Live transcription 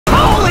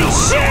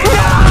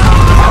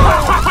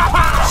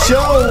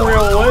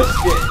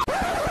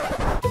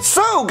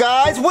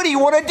guys, what do you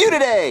want to do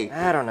today?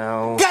 I don't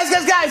know. Guys,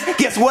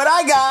 guess what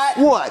I got?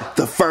 What?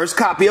 The first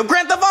copy of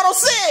Grand Theft Auto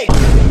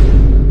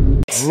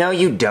 6! No,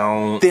 you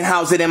don't. Then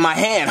how's it in my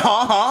hand,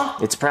 huh?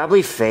 It's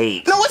probably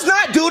fake. No, it's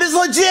not, dude, it's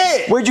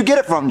legit! Where'd you get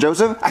it from,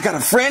 Joseph? I got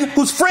a friend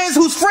whose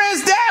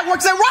friend's dad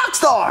works at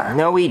Rockstar!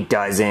 No, he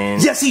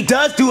doesn't. Yes, he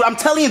does, dude. I'm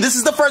telling you, this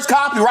is the first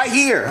copy right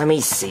here. Let me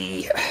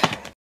see.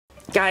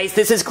 Guys,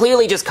 this is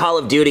clearly just Call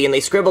of Duty, and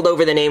they scribbled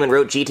over the name and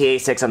wrote GTA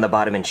 6 on the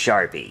bottom in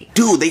Sharpie.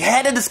 Dude, they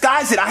had to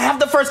disguise it. I have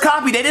the first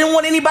copy. They didn't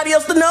want anybody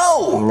else to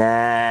know.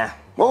 Nah.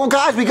 Well,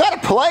 guys, we gotta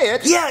play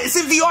it. Yeah, it's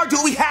in VR,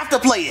 dude. We have to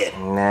play it.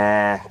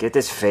 Nah, get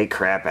this fake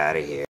crap out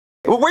of here.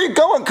 Well, where you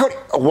going, Cody?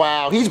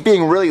 Wow, he's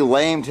being really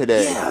lame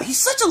today. Yeah, he's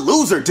such a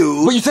loser,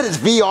 dude. Well, you said it's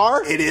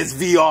VR? It is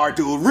VR,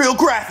 dude. Real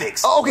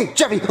graphics. Oh, okay,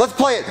 Jeffy, let's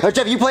play it.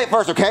 Jeffy, you play it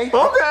first, okay?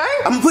 Okay.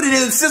 I'm gonna put it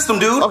in the system,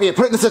 dude. Okay,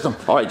 put it in the system.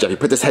 All right, Jeffy,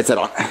 put this headset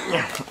on.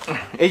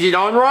 Is it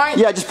on right?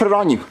 Yeah, just put it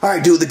on you. All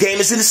right, dude, the game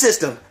is in the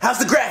system. How's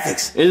the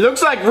graphics? It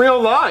looks like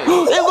real life.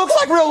 It looks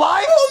like real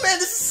life? Oh, man,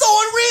 this is so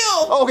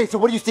unreal. Oh, okay, so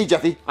what do you see,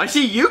 Jeffy? I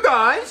see you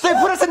guys. They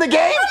put us in the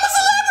game? I'm a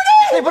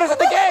celebrity. They put us in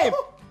the game!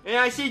 And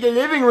I see the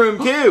living room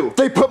too.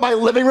 They put my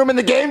living room in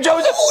the game,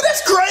 Joseph? Oh,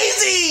 that's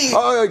crazy.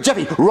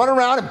 Jeffy, run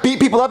around and beat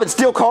people up and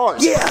steal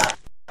cars. Yeah.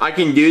 I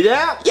can do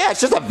that? Yeah,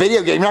 it's just a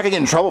video game. You're not gonna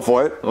get in trouble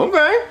for it.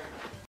 Okay.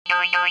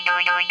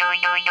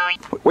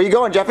 Where you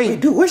going, Jeffy? Hey,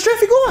 dude, where's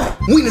Jeffy going?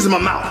 Wieners in my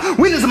mouth.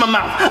 Wieners in my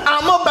mouth.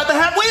 I'm about to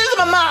have wieners in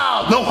my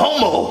mouth. No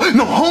homo.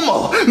 No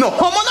homo. No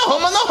homo. No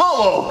homo. No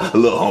homo. A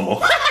little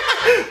homo.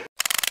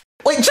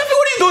 Wait, Jeffy,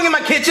 what are you doing in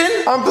my kitchen?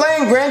 I'm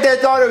playing Grand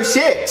Theft Auto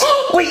 6.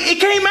 Wait, it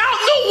came out?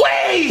 No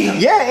way!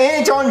 Yeah,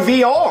 and it's on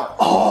VR.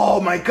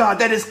 Oh my god,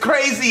 that is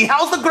crazy.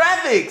 How's the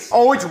graphics?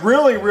 Oh, it's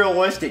really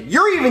realistic.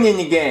 You're even in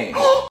the game.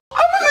 I'm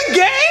in the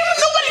game?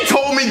 Nobody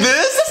told me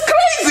this. That's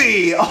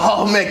crazy.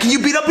 Oh man, can you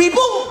beat up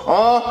people?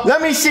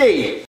 Let me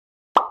see.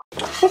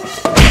 What are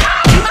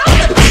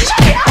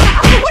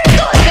you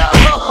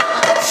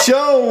doing?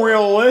 So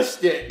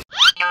realistic.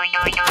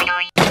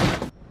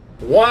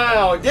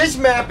 Wow, this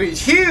map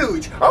is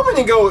huge. I'm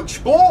gonna go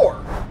explore.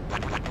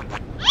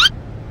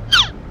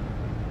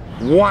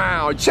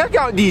 Wow, check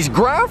out these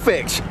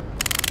graphics.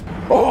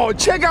 Oh,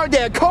 check out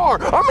that car.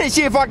 I'm gonna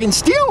see if I can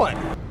steal it.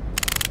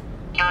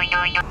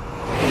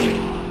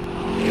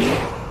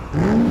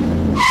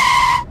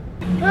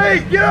 Hey,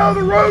 get out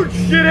of the road,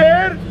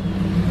 shithead.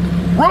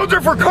 Roads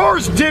are for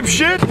cars,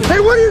 dipshit. Hey,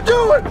 what are you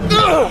doing?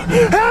 Ugh.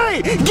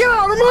 Hey, get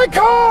out of my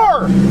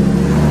car.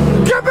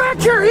 Get back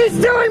here! He's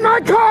stealing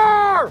my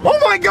car! Oh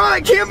my god,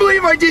 I can't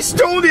believe I just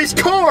stole this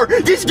car!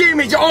 This game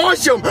is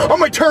awesome! I'm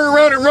gonna turn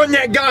around and run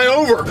that guy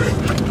over!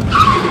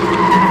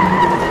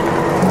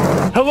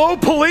 Hello,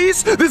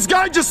 police? This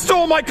guy just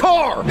stole my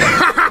car!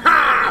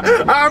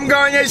 I'm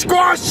gonna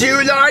squash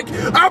you like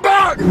a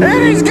bug!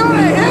 And he's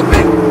gonna hit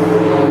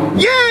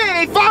me!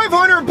 Yay!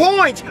 500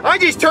 points! I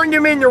just turned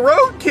him into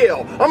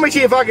roadkill! I'm gonna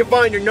see if I can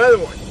find another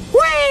one.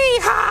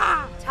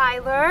 Wee-ha!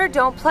 Tyler,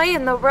 don't play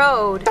in the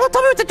road. Don't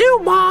tell me what to do,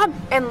 Mom.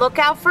 And look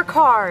out for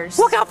cars.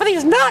 Look out for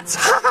these nuts.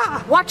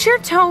 Watch your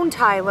tone,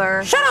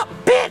 Tyler. Shut up,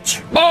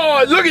 bitch.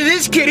 Oh, look at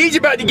this kid. He's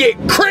about to get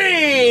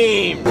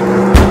creamed.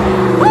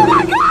 Oh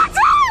my God,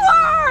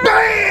 Tyler!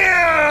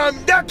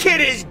 Bam! That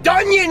kid is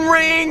onion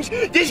rings.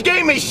 This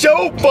game is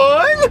so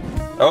fun.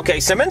 Okay,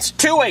 Simmons,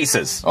 2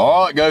 aces.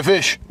 All right, go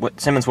fish.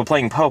 What, Simmons, we're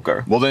playing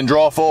poker. Well, then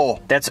draw 4.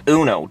 That's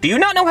Uno. Do you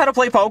not know how to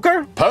play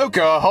poker?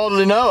 Poker? I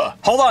hardly know her.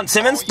 Hold on,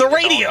 Simmons, the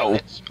radio.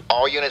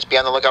 All units be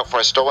on the lookout for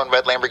a stolen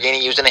red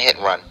Lamborghini used in a hit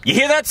and run. You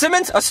hear that,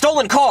 Simmons? A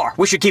stolen car.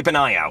 We should keep an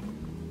eye out.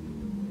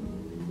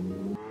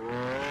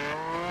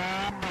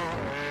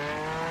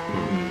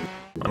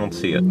 I don't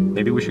see it.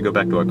 Maybe we should go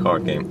back to our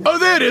card game. Oh,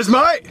 there it is,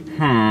 mate.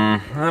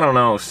 I don't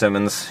know,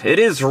 Simmons. It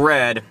is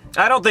red.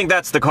 I don't think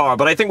that's the car,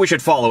 but I think we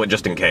should follow it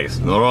just in case.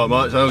 All right,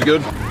 mate. Sounds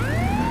good.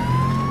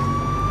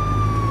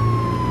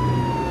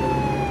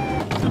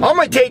 I'm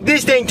gonna take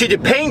this thing to the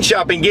paint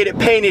shop and get it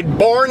painted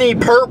Barney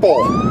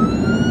purple.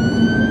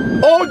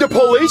 Oh, the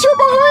police are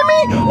behind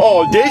me?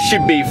 Oh, this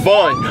should be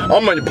fun.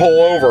 I'm gonna pull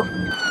over.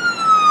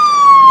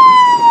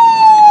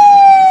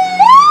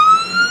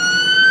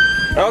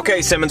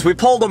 Okay, Simmons, we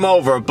pulled him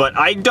over, but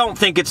I don't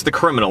think it's the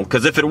criminal,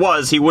 because if it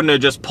was, he wouldn't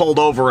have just pulled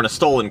over in a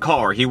stolen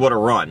car. He would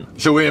have run.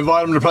 Shall we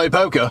invite him to play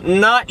poker?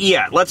 Not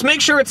yet. Let's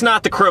make sure it's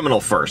not the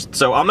criminal first.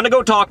 So I'm gonna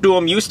go talk to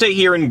him. You stay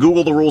here and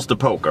Google the rules to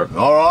poker.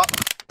 All right.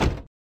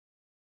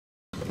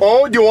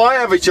 Oh, do I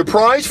have a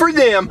surprise for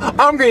them?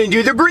 I'm gonna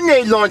do the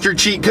grenade launcher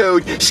cheat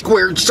code.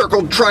 Squared,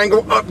 circled,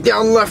 triangle, up,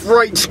 down, left,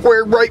 right,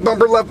 square, right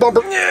bumper, left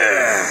bumper.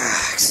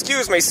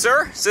 Excuse me,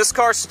 sir. Is this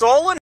car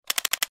stolen?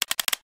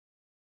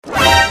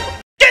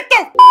 Get the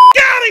out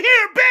of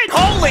here, bitch!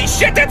 Holy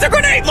shit, that's a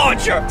grenade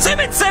launcher!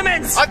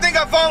 Simmons! I think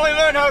I finally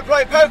learned how to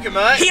play poker,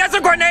 mate. He has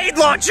a grenade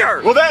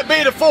launcher! Will that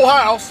be the full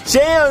house? Say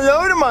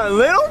hello to my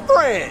little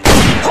friend.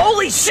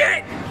 Holy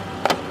shit!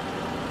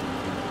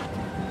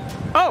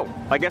 Oh,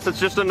 I guess it's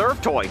just a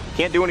Nerf toy.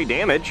 Can't do any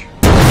damage.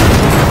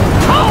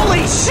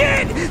 Holy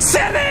shit!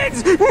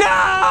 Simmons!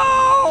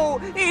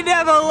 No! He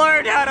never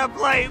learned how to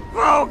play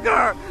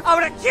poker! I'm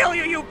gonna kill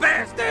you, you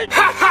bastard!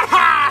 Ha ha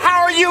ha!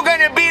 How are you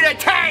gonna beat a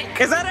tank?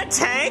 Is that a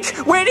tank?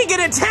 Where'd he get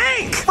a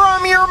tank?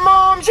 From your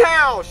mom's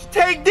house!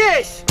 Take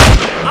this!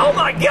 Oh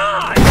my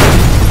god!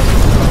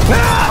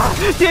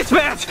 Ah!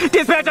 Dispatch!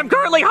 Dispatch, I'm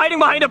currently hiding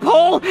behind a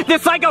pole!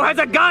 This psycho has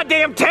a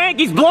goddamn tank!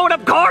 He's blowing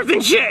up cars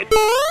and shit!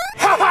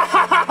 Ha ha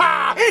ha ha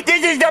ha!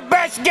 This is the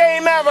best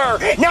game ever!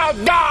 Now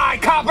die,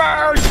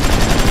 coppers!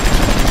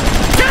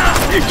 Ah!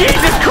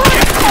 Jesus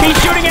Christ! He's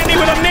shooting at me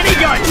with a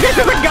minigun! This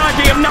is a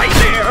goddamn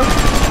nightmare!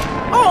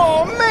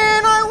 Oh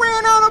man, I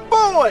ran out of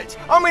bullets!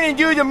 I'm gonna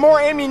do the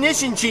more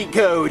ammunition cheat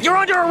code. You're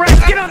under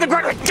arrest! Get on the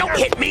ground! Don't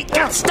hit me!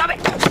 Stop it!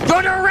 You're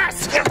under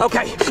arrest!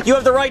 Okay, you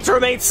have the right to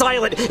remain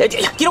silent.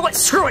 You know what?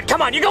 Screw it!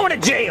 Come on, you're going to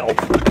jail!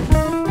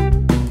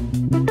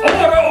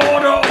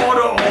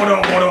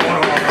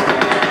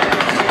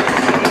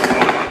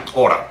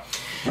 Order.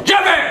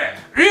 Jeffy!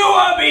 You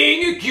are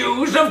being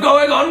accused of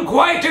going on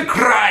quite a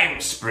crime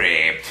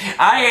spree.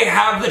 I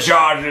have the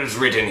charges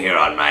written here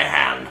on my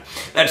hand.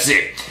 Let's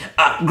see.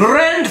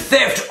 Grand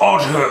theft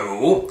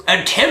auto,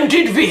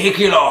 attempted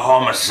vehicular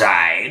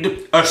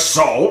homicide,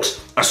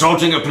 assault,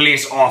 assaulting a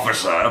police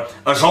officer,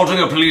 assaulting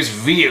a police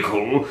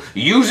vehicle,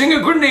 using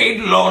a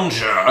grenade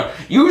launcher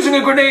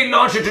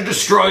to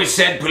destroy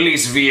said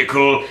police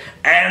vehicle,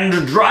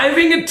 and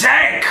driving a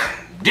tank.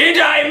 Did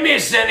I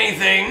miss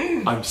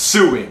anything? I'm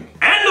suing.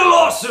 And a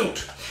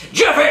lawsuit.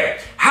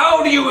 Jeffy,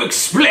 how do you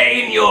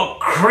explain your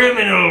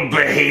criminal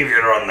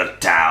behavior on the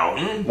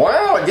town?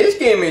 Wow, this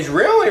game is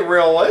really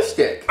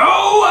realistic.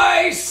 Oh,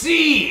 I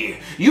see.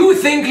 You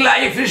think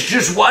life is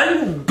just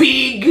one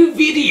big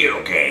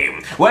video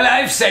game. Well,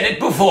 I've said it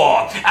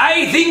before.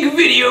 I think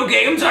video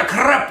games are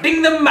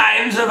corrupting the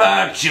minds of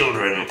our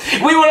children.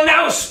 We will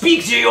now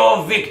speak to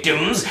your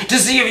victims to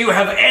see if you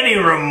have any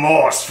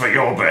remorse for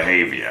your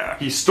behavior.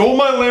 He stole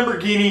my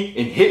Lamborghini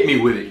and hit me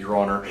with it, Your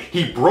Honor.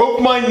 He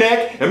broke my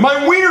neck and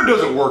my wiener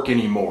doesn't work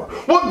anymore.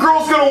 What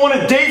girl's gonna want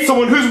to date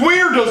someone whose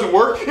wiener doesn't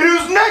work and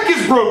whose neck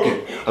is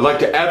broken? I'd like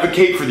to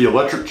advocate for the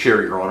electric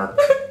chair, Your Honor.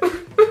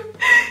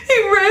 He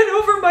ran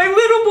over my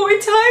little boy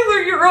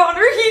Tyler, Your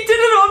Honor. He did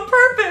it on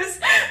purpose.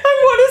 I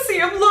want to see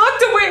him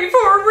locked away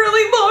for a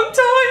really long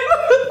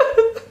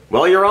time.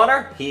 Well, Your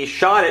Honor, he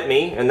shot at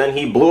me, and then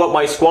he blew up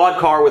my squad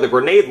car with a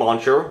grenade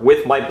launcher,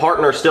 with my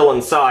partner still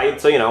inside,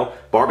 so, you know,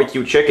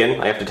 barbecue chicken.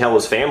 I have to tell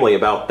his family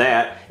about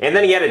that. And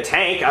then he had a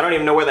tank. I don't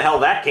even know where the hell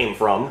that came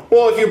from.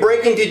 Well, if you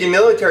break into the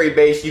military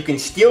base, you can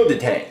steal the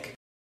tank.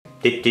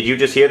 Did you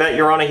just hear that,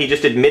 Your Honor? He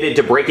just admitted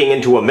to breaking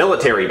into a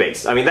military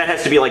base. I mean, that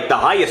has to be, like, the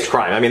highest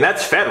crime. I mean,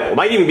 that's federal. It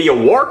might even be a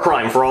war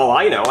crime for all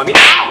I know. I mean,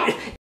 ow!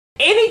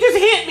 And he just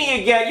hit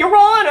me again. Your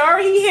Honor,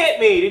 he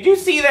hit me. Did you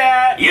see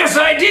that? Yes,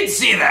 I did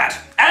see that.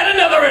 And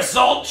another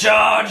assault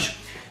charge.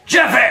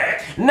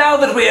 Jeffy, now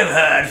that we have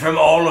heard from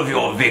all of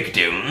your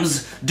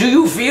victims, do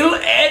you feel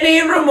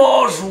any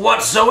remorse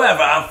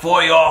whatsoever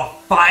for your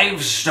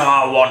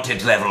 5-star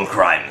wanted level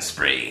crime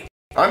spree?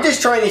 I'm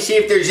just trying to see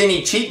if there's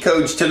any cheat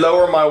codes to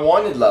lower my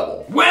wanted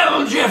level.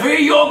 Well,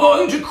 Jeffy, you're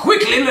going to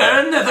quickly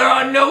learn that there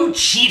are no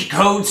cheat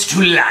codes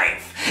to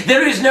life.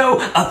 There is no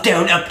up,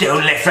 down,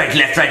 left,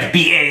 right,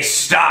 BA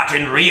start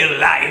in real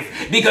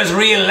life, because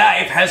real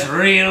life has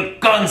real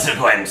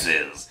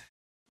consequences.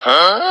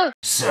 Huh?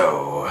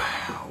 So,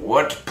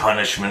 what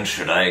punishment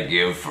should I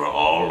give for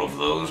all of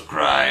those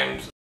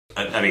crimes?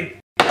 I mean,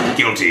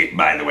 guilty,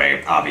 by the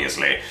way,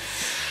 obviously.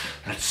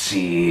 Let's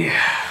see.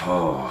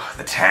 Oh,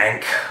 the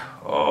tank.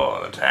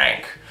 Oh, the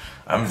tank.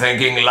 I'm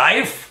thinking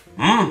life?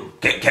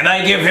 Can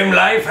I give him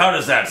life? How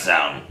does that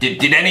sound?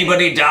 Did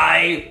anybody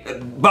die?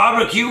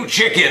 Barbecue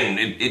chicken.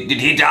 Did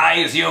he die?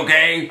 Is he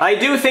okay? I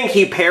do think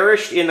he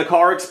perished in the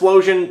car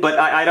explosion, but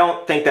I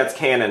don't think that's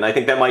canon. I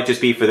think that might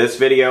just be for this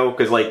video,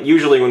 because, like,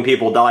 usually when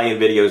people die in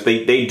videos,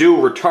 they do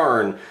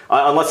return,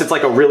 unless it's,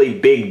 like, a really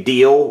big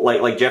deal,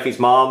 like Jeffy's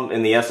mom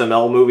in the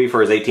SML movie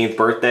for his 18th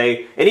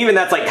birthday. And even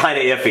that's, like, kind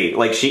of iffy.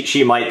 Like,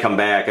 she might come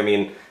back. I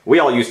mean, we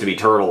all used to be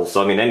turtles,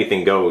 so, I mean,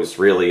 anything goes,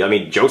 really. I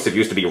mean, Joseph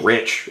used to be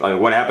rich. I mean,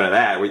 what happened to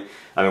that?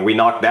 We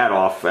knocked that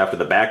off after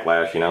the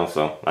backlash, you know,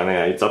 so, I mean,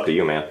 it's up to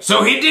you, man.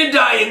 So he did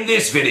die in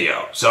this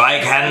video, so I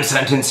can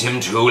sentence him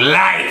to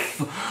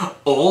life.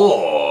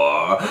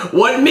 Or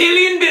 1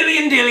 million,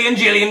 billion, dillion,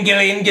 jillion,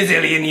 gillion,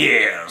 gazillion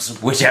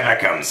years, whichever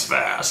comes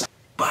first.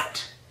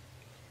 But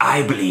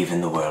I believe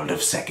in the world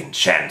of second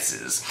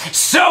chances.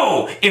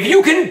 So, if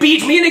you can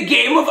beat me in a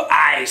game of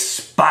I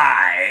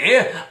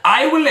Spy,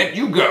 I will let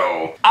you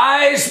go.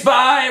 I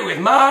spy with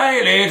my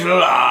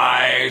little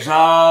eye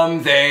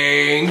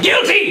something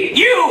guilty.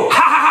 You!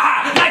 Ha ha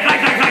ha!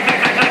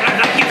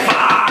 Like,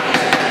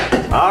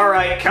 you fuck!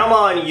 Alright, come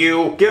on,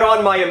 you. Get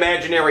on my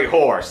imaginary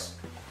horse.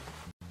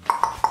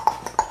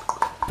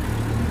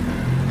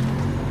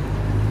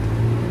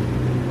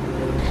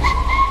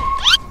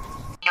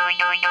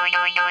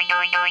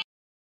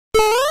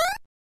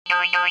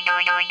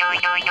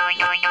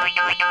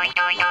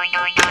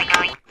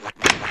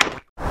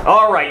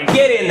 Alright,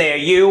 get in there,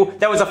 you!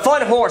 That was a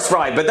fun horse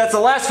ride, but that's the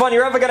last fun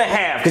you're ever gonna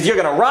have, because you're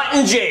gonna rot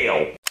in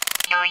jail!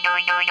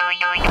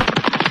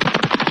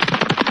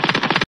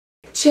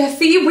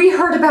 Jeffy, we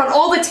heard about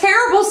all the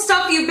terrible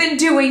stuff you've been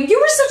doing. You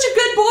were such a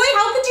good boy.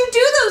 How could you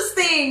do those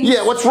things?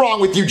 Yeah, what's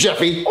wrong with you,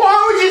 Jeffy? Well,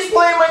 I was just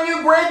playing my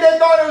new Grand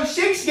Theft Auto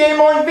 6 game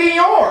on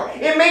VR.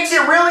 It makes it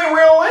really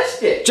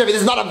realistic. Jeffy,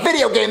 this is not a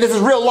video game. This is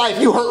real life.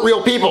 You hurt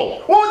real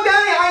people. Well,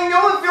 Daddy, I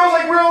know it feels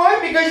like real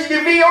life because of the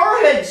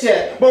VR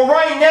headset. But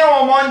right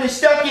now, I'm on the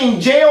stuck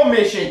in jail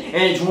mission,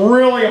 and it's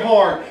really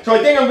hard. So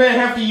I think I'm going to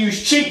have to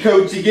use cheat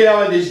codes to get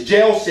out of this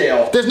jail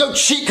cell. There's no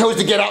cheat codes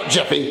to get out,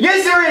 Jeffy.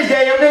 Yes, there is,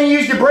 Daddy. I'm going to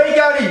use the break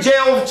out of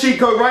jail cheat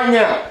code right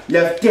now.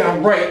 Left,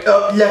 down, right,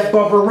 up, left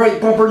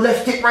bumper,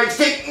 left stick, right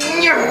stick.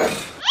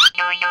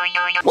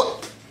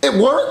 What? It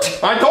worked?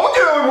 I told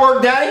you it would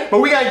work, Daddy.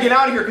 But we got to get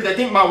out of here because I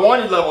think my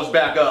wanted level's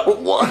back up.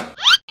 What?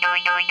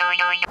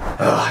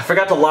 I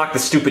forgot to lock the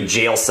stupid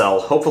jail cell.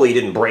 Hopefully he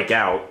didn't break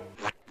out.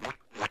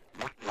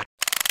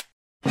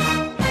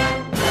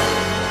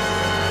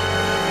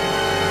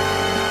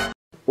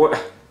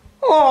 What?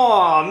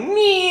 Aw,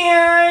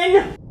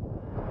 man!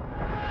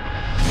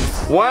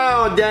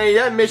 Wow, Daddy,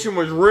 that mission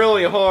was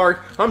really hard.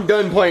 I'm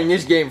done playing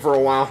this game for a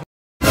while.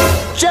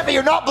 Jeffy,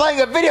 you're not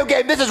playing a video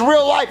game. This is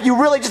real life. You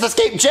really just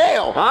escaped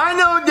jail. I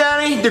know,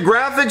 Daddy. The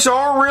graphics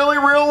are really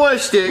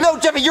realistic. No,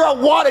 Jeffy, you're a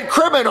wanted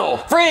criminal.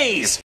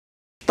 Freeze!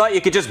 Thought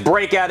you could just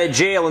break out of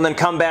jail and then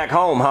come back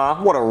home, huh?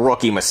 What a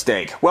rookie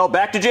mistake. Well,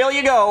 back to jail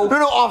you go.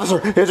 No, officer.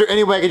 Is there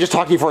any way I can just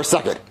talk to you for a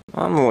second?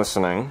 I'm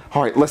listening.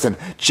 All right, listen.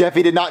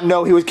 Jeffy did not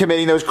know he was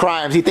committing those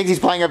crimes. He thinks he's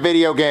playing a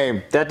video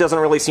game. That doesn't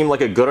really seem like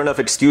a good enough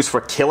excuse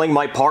for killing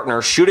my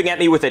partner, shooting at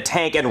me with a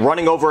tank, and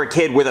running over a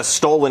kid with a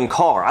stolen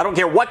car. I don't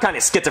care what kind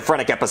of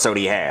schizophrenic episode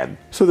he had.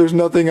 So there's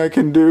nothing I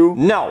can do?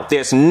 No,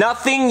 there's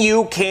nothing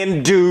you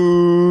can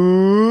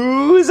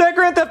do. Is that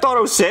Grand Theft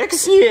Auto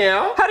 6?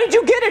 Yeah. How did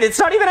you get it? It's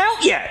not even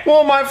out yet.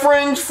 Well, my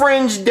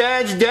friend's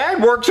dad's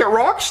dad works at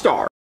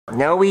Rockstar.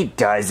 No, he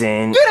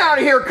doesn't. Get out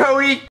of here,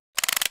 Cody!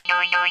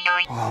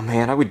 Oh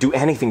man, I would do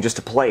anything just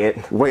to play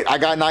it. Wait, I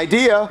got an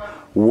idea.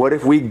 What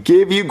if we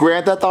give you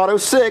Grand Theft Auto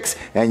 6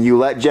 and you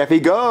let Jeffy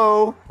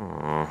go?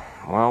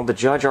 Well, the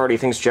judge already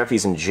thinks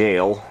Jeffy's in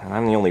jail, and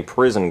I'm the only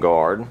prison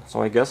guard,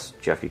 so I guess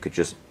Jeffy could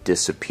just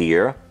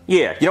disappear.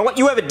 Yeah, you know what?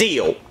 You have a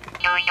deal.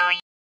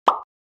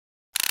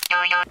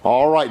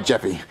 All right,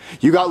 Jeffy.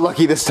 You got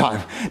lucky this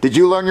time. Did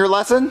you learn your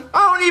lesson?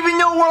 I don't even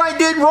know what I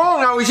did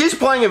wrong. I was just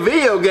playing a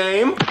video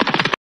game.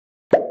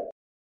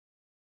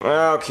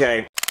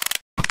 Okay.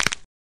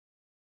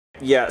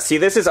 Yeah, see,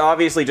 this is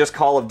obviously just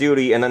Call of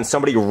Duty, and then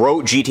somebody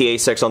wrote GTA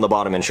 6 on the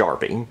bottom in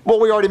Sharpie. Well,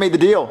 we already made the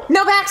deal.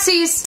 No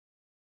backsies.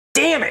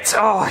 Damn it!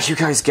 Oh, you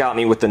guys got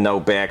me with the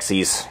no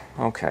backsies.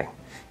 Okay.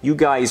 You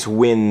guys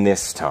win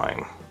this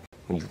time.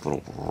 You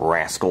little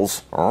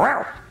rascals.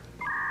 You're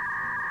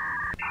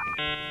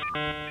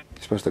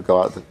supposed to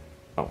go out the...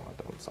 Oh,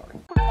 I'm sorry.